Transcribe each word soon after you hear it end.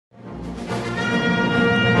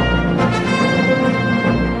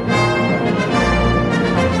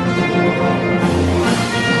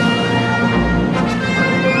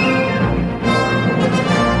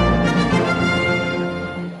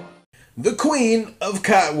Queen of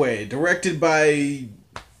Katwe, directed by...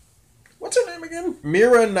 what's her name again?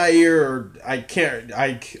 Mira Nair.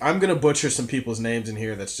 I'm gonna butcher some people's names in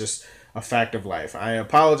here. That's just a fact of life. I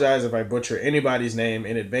apologize if I butcher anybody's name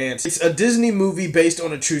in advance. It's a Disney movie based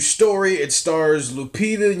on a true story. It stars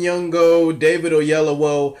Lupita N'yongo, David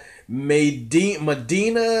Oyelowo, Medina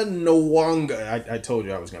N'yongo. I told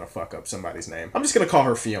you I was gonna fuck up somebody's name. I'm just gonna call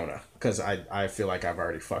her Fiona, because I feel like I've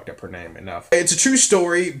already fucked up her name enough. It's a true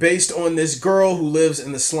story based on this girl who lives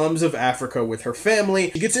in the slums of Africa with her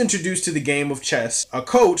family. She gets introduced to the game of chess. A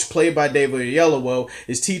coach, played by David Oyelowo,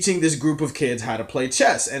 is teaching this group of kids how to play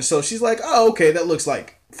chess. And so she's like, oh, okay, that looks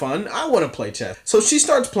like fun. I want to play chess. So she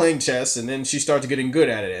starts playing chess, and then she starts getting good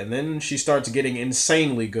at it. And then she starts getting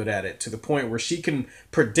insanely good at it, to the point where she can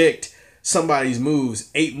predict somebody's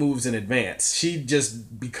moves 8 moves in advance. She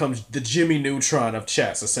just becomes the Jimmy Neutron of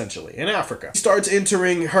chess, essentially, in Africa. She starts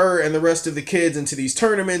entering her and the rest of the kids into these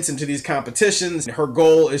tournaments, into these competitions. Her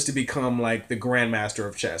goal is to become like the grandmaster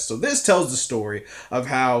of chess. So this tells the story of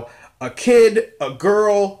how a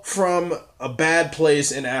girl from a bad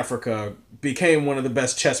place in Africa became one of the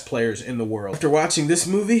best chess players in the world. After watching this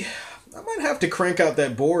movie, I might have to crank out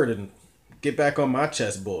that board and get back on my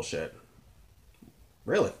chess bullshit.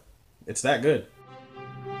 Really. It's that good.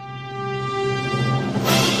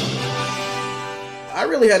 I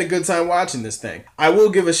really had a good time watching this thing. I will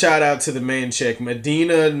give a shout out to the main chick,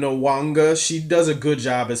 Medina N'yongo. She does a good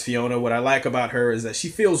job as Fiona. What I like about her is that she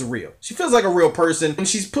feels real. She feels like a real person, and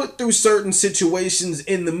she's put through certain situations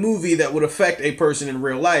in the movie that would affect a person in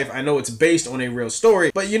real life. I know it's based on a real story,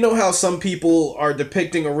 but you know how some people are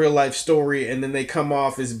depicting a real life story and then they come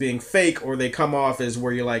off as being fake, or they come off as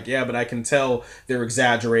where you're like, yeah, but I can tell they're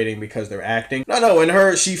exaggerating because they're acting. No, in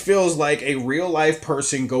her, she feels like a real life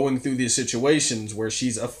person going through these situations where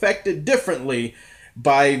she's affected differently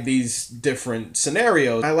by these different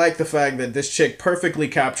scenarios. I like the fact that this chick perfectly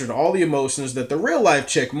captured all the emotions that the real life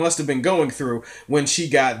chick must have been going through when she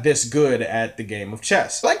got this good at the game of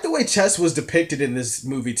chess. I like the way chess was depicted in this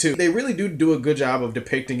movie too. They really do a good job of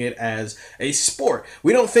depicting it as a sport.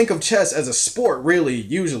 We don't think of chess as a sport really,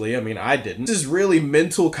 usually. I mean, I didn't. This is really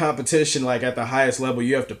mental competition, like at the highest level.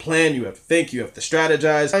 You have to plan, you have to think, you have to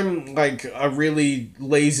strategize. I'm like a really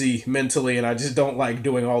lazy mentally, and I just don't like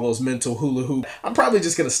doing all those mental hula hoop. I'm probably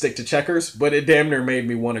just gonna stick to checkers, but it damn near made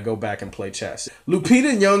me want to go back and play chess.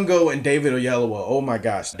 Lupita N'yongo and David Oyelowo, oh my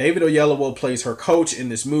gosh. David Oyelowo plays her coach in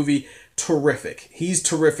this movie. Terrific. He's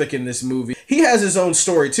terrific in this movie. He has his own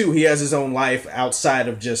story too. He has his own life outside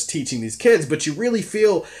of just teaching these kids, but you really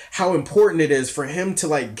feel how important it is for him to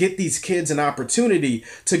like get these kids an opportunity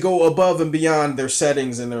to go above and beyond their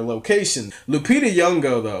settings and their locations. Lupita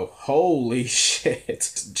N'yongo though, holy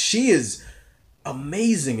shit. She is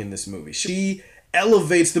amazing in this movie. She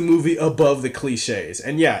elevates the movie above the cliches.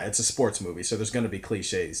 And yeah, it's a sports movie, so there's gonna be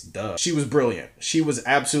cliches, duh. She was brilliant. She was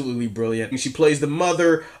absolutely brilliant. She plays the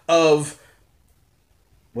mother of...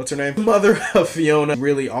 what's her name? Mother of Fiona.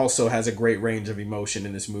 Really also has a great range of emotion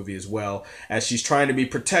in this movie as well, as she's trying to be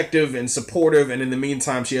protective and supportive, and in the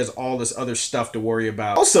meantime she has all this other stuff to worry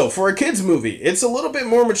about. Also, for a kids movie, it's a little bit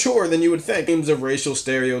more mature than you would think. Themes of racial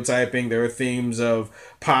stereotyping, there are themes of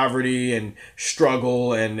poverty and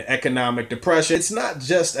struggle and economic depression. It's not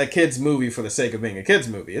just a kids movie for the sake of being a kids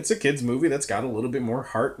movie. It's a kids movie that's got a little bit more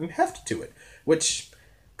heart and heft to it, which,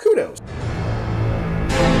 kudos.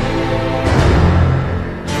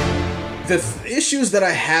 The issues that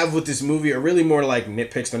I have with this movie are really more like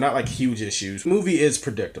nitpicks. They're not like huge issues. The movie is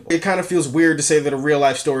predictable. It kind of feels weird to say that a real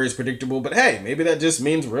life story is predictable, but hey, maybe that just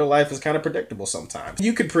means real life is kind of predictable sometimes.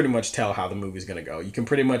 You can pretty much tell how the movie's gonna go. You can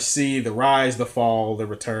pretty much see the rise, the fall, the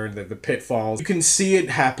return, the pitfalls. You can see it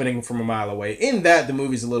happening from a mile away. In that, the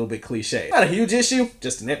movie's a little bit cliche. Not a huge issue,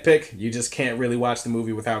 just a nitpick. You just can't really watch the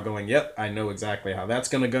movie without going, yep, I know exactly how that's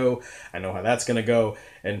gonna go. I know how that's gonna go.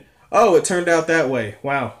 And oh, it turned out that way.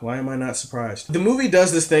 Wow, why am I not surprised? The movie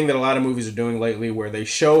does this thing that a lot of movies are doing lately, where they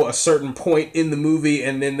show a certain point in the movie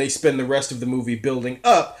and then they spend the rest of the movie building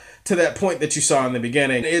up to that point that you saw in the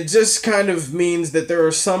beginning. It just kind of means that there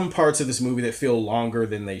are some parts of this movie that feel longer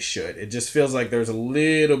than they should. It just feels like there's a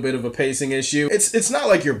little bit of a pacing issue. It's not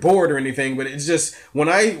like you're bored or anything, but it's just, when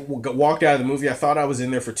I walked out of the movie, I thought I was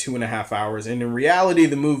in there for 2.5 hours, and in reality,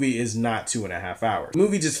 the movie is not 2.5 hours. The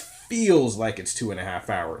movie just feels like it's 2.5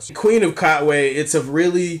 hours. Queen of Katwe, it's a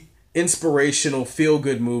really inspirational,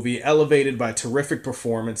 feel-good movie, elevated by terrific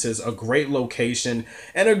performances, a great location,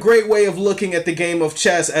 and a great way of looking at the game of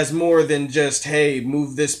chess as more than just, hey,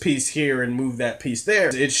 move this piece here and move that piece there.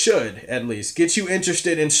 It should, at least, get you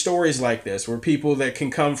interested in stories like this, where people that can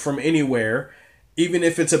come from anywhere even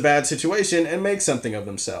if it's a bad situation, and make something of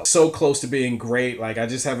themselves. So close to being great. Like, I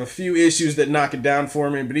just have a few issues that knock it down for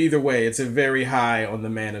me, but either way, it's a very high on the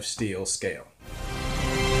Man of Steel scale.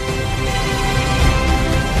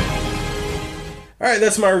 Alright,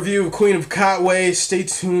 that's my review of Queen of Katwe. Stay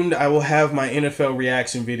tuned. I will have my NFL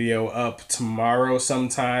reaction video up tomorrow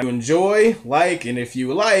sometime. Enjoy, like, and if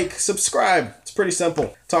you like, subscribe. It's pretty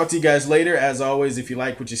simple. Talk to you guys later. As always, if you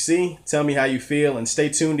like what you see, tell me how you feel, and stay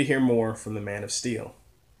tuned to hear more from the Man of Steel.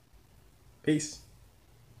 Peace.